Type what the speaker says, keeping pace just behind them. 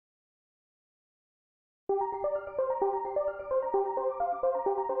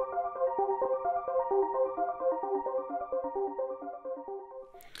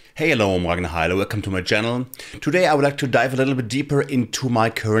Hey, hello, I'm Ragnar. Welcome to my channel. Today I would like to dive a little bit deeper into my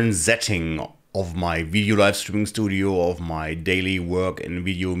current setting of my video live streaming studio, of my daily work and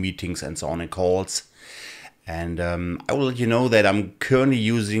video meetings and so on and calls. And I will let you know that I'm currently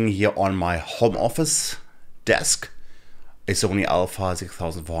using here on my home office desk a Sony Alpha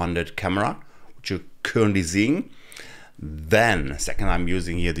 6400 camera, which you're currently seeing. Then, second, I'm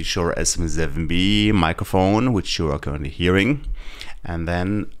using here the Shure SM7B microphone, which you are currently hearing. And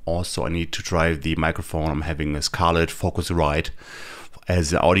then also I need to drive the microphone. I'm having a Scarlett Focusrite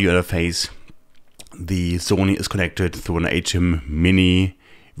as the audio interface. The Sony is connected through an ATEM mini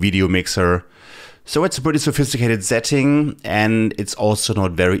video mixer. So it's a pretty sophisticated setting, and it's also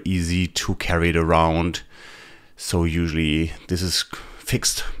not very easy to carry it around. So usually this is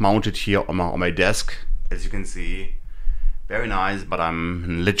fixed, mounted here on my desk, as you can see. Very nice, but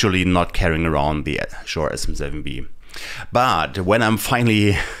I'm literally not carrying around the Shure SM7B. But when I'm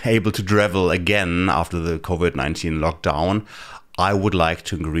finally able to travel again after the COVID-19 lockdown, I would like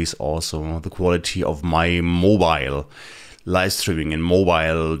to increase also the quality of my mobile live streaming and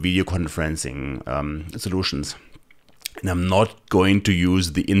mobile video conferencing solutions. And I'm not going to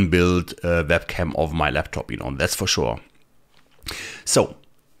use the inbuilt webcam of my laptop, that's for sure. So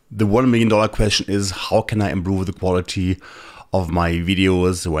the $1 million question is, how can I improve the quality of my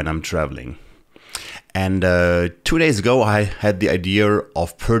videos when I'm traveling? And 2 days ago, I had the idea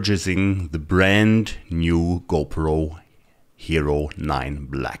of purchasing the brand new GoPro Hero9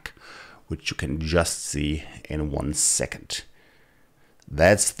 Black, which you can just see in 1 second.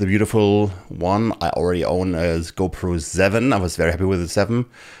 That's the beautiful one. I already own a GoPro 7. I was very happy with the 7,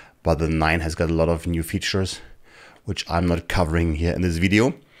 but the 9 has got a lot of new features, which I'm not covering here in this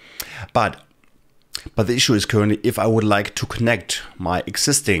video. But the issue is currently, if I would like to connect my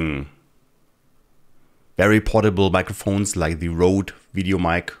existing very portable microphones like the Rode video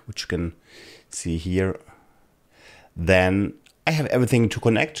mic, which you can see here, then I have everything to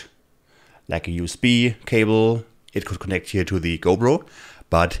connect, like a USB cable. It could connect here to the GoPro,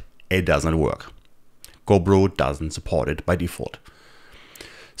 but it doesn't work. GoPro doesn't support it by default.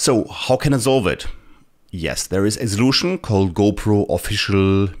 So how can I solve it? Yes, there is a solution called GoPro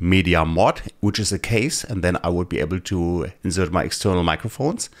Official Media Mod, which is a case, and then I would be able to insert my external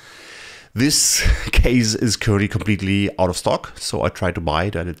microphones. This case is currently completely out of stock, so I tried to buy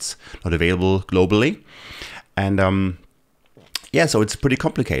it and it's not available globally. And yeah, so it's pretty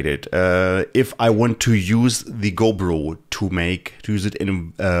complicated. If I want to use the GoPro to use it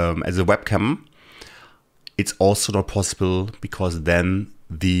in as a webcam, it's also not possible, because then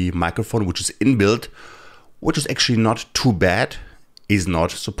the microphone, which is inbuilt, which is actually not too bad, is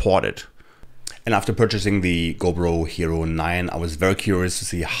not supported. And after purchasing the GoPro Hero9, I was very curious to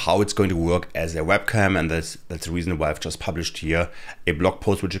see how it's going to work as a webcam, and that's the reason why I've just published here a blog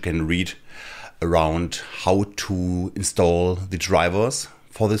post which you can read around how to install the drivers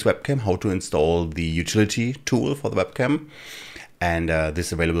for this webcam, how to install the utility tool for the webcam, and this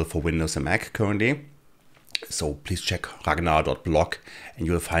is available for Windows and Mac currently. So please check ragnar.blog and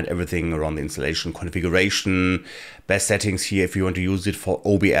you'll find everything around the installation, configuration, best settings here if you want to use it for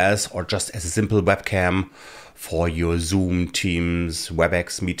OBS or just as a simple webcam for your Zoom, Teams,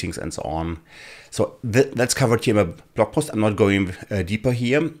 WebEx meetings and so on. So that's covered here in my blog post. I'm not going deeper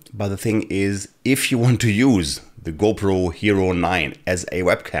here, but the thing is, if you want to use the GoPro Hero9 as a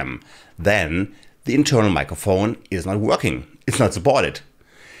webcam, then the internal microphone is not working. It's not supported.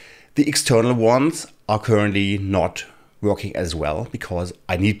 The external ones are currently not working as well, because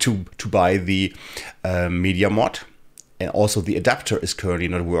I need to buy the media mod, and also the adapter is currently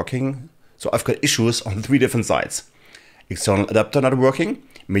not working. So I've got issues on 3 different sides. External adapter not working,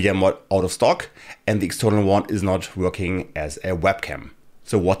 media mod out of stock, and the external one is not working as a webcam.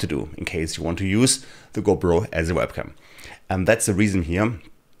 So what to do in case you want to use the GoPro as a webcam? And that's the reason here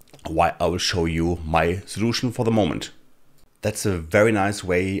why I will show you my solution for the moment. That's a very nice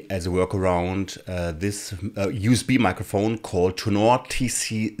way as a workaround. This USB microphone called Tonor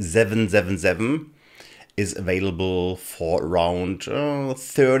TC 777 is available for around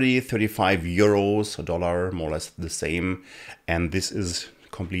 30-35 euros, a dollar, more or less the same. And this is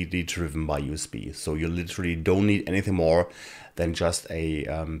completely driven by USB. So you literally don't need anything more than just a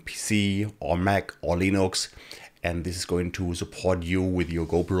PC or Mac or Linux. And this is going to support you with your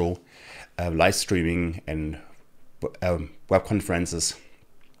GoPro live streaming and web conferences,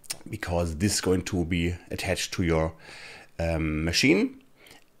 because this is going to be attached to your machine.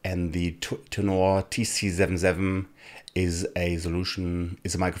 And the Tonor TC77 is a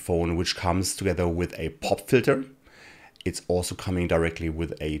microphone which comes together with a pop filter. It's also coming directly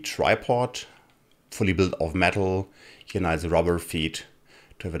with a tripod, fully built of metal. Here nice rubber feet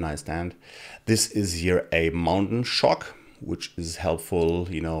to have a nice stand. This is here a mountain shock, which is helpful,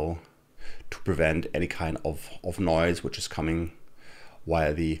 you know, to prevent any kind of noise which is coming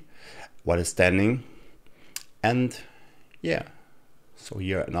while it's standing. And yeah, so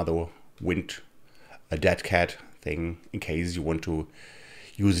here another a dead cat thing in case you want to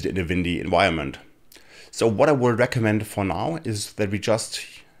use it in a windy environment. So what I would recommend for now is that we just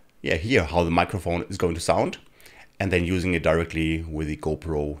hear how the microphone is going to sound, and then using it directly with the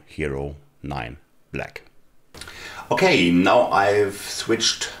GoPro Hero 9 Black. Okay, now I've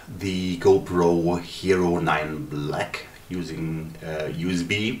switched the GoPro Hero 9 Black using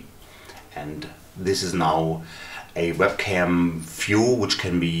USB, and this is now a webcam view which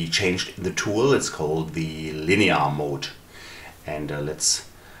can be changed in the tool. It's called the linear mode. And let's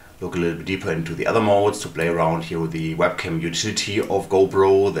look a little bit deeper into the other modes to play around here with the webcam utility of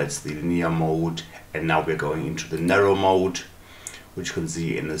GoPro. That's the linear mode. And now we're going into the narrow mode, which you can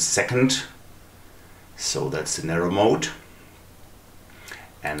see in a second. So that's the narrow mode.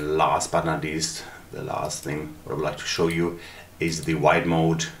 And last but not least, the last thing what I would like to show you is the wide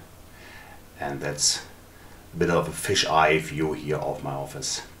mode. And that's a bit of a fisheye view here of my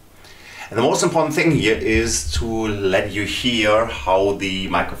office. And the most important thing here is to let you hear how the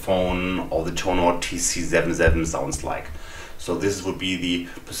microphone of the Tonor TC77 sounds like. So this would be the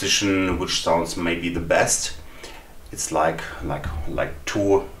position which sounds maybe the best. It's like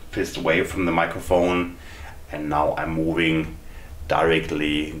 2 feet away from the microphone, and now I'm moving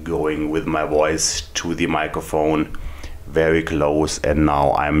directly, going with my voice to the microphone, very close, and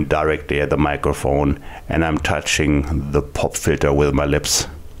now I'm directly at the microphone and I'm touching the pop filter with my lips.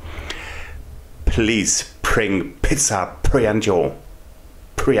 Please bring pizza pronto.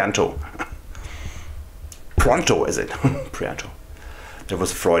 Pronto is it? Pronto. That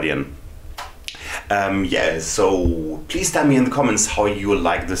was Freudian. Yeah, so please tell me in the comments how you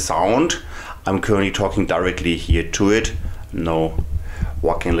like the sound. I'm currently talking directly here to it. No,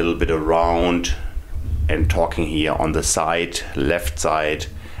 walking a little bit around and talking here on the side, left side,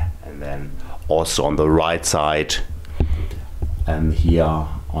 and then also on the right side, and here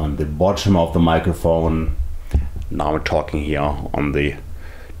on the bottom of the microphone. Now I'm talking here on the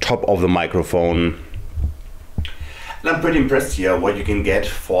top of the microphone. And I'm pretty impressed here what you can get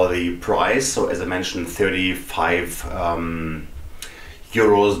for the price. So as I mentioned, 35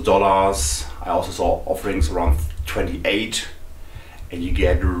 euros, dollars. I also saw offerings around 28. And you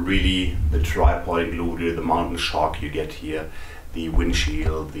get really the tripod included, the mountain shock, you get here the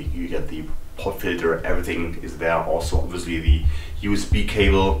windshield, you get the pop filter, everything is there. Also obviously the USB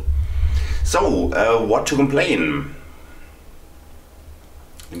cable. So what to complain?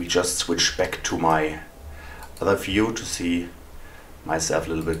 Let me just switch back to my other view to see myself a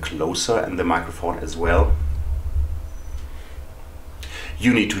little bit closer and the microphone as well.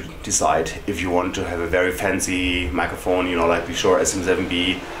 You need to decide if you want to have a very fancy microphone, you know, like the Shure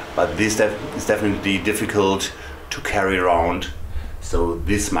SM7B, but this is definitely difficult to carry around. So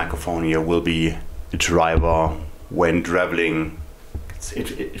this microphone here will be a driver when traveling.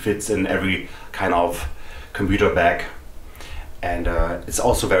 It fits in every kind of computer bag, and it's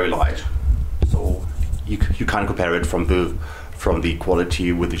also very light. So you can't compare it from the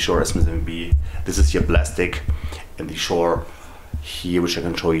quality with the Shure SM7B. This is your plastic, and the Shure here, which I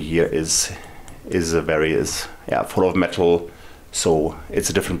can show you here, is full of metal, so it's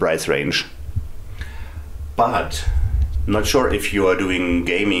a different price range. But I'm not sure if you are doing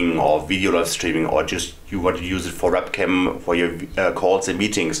gaming or video live streaming, or just you want to use it for webcam for your calls and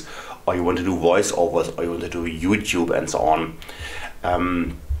meetings, or you want to do voiceovers, or you want to do YouTube and so on.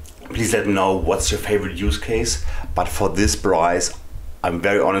 Please let me know what's your favorite use case. But for this price, I'm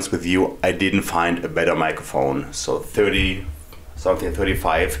very honest with you, I didn't find a better microphone. So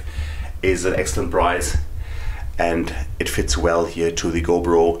 35 is an excellent price, and it fits well here to the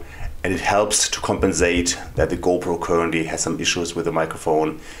GoPro, and it helps to compensate that the GoPro currently has some issues with the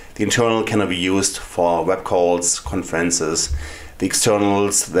microphone. The internal cannot be used for web calls, conferences. The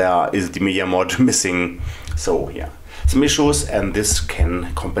externals, there is the media mod missing. So yeah, some issues, and this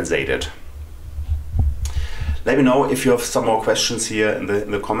can compensate it. Let me know if you have some more questions here in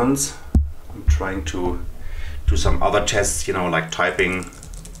the comments. I'm trying to do some other tests, you know, like typing.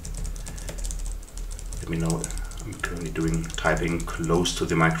 Let me know. I'm currently doing typing close to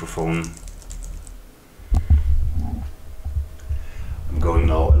the microphone. I'm going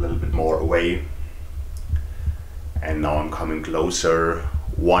now a little bit more away, and now I'm coming closer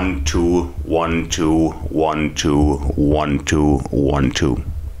 1 2 1 2 1 2 1 2 1 2.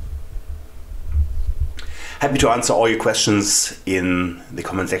 Happy to answer all your questions in the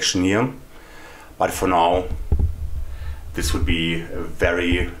comment section here, but for now this would be a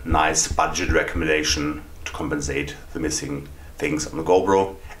very nice budget recommendation to compensate the missing things on the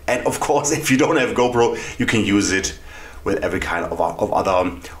GoPro. And of course, if you don't have GoPro, you can use it with every kind of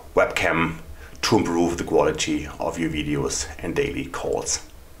other webcam to improve the quality of your videos and daily calls.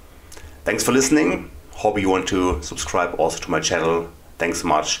 Thanks for listening. Hope you want to subscribe also to my channel. Thanks so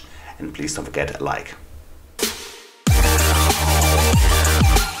much, and please don't forget a like.